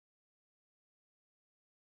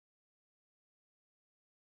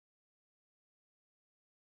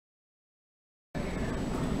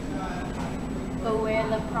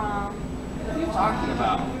the prom. What are you talking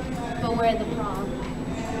about? But we're the prom.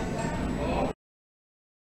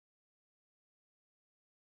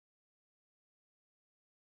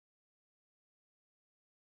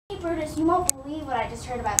 Hey Brutus, you won't believe what I just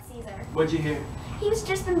heard about Caesar. What'd you hear? He's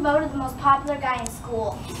just been voted the most popular guy in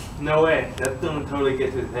school. No way. That's gonna totally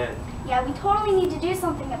get to his head. Yeah, we totally need to do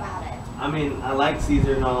something about it. I mean, I like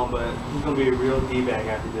Caesar and all, but he's gonna be a real D-bag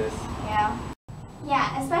after this. Yeah.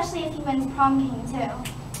 Yeah, especially if he wins prom king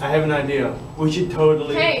too. I have an idea. We should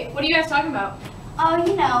totally... Hey, what are you guys talking about? Oh,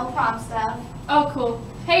 you know, prom stuff. Oh, cool.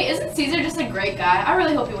 Hey, isn't Caesar just a great guy? I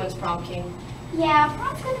really hope he wins prom king. Yeah,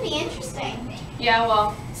 prom's gonna be interesting. Yeah,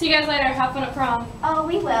 well, see you guys later. Have fun at prom. Oh,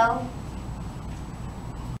 we will.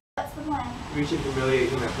 What's the plan? We should humiliate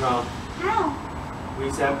him at prom. How?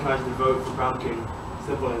 We sabotage the vote for prom king.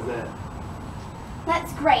 Simple as that.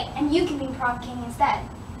 That's great, and you can be prom king instead.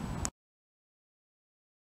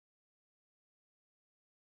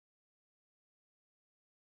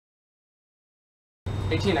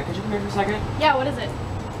 Hey Tina, could you come here for a second? Yeah, what is it?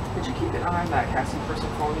 Could you keep an eye on that casting person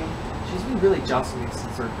for me? She's been really jealous of me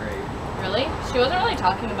since 3rd grade. Really? She wasn't really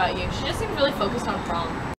talking about you. She just seemed really focused on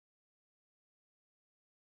prom.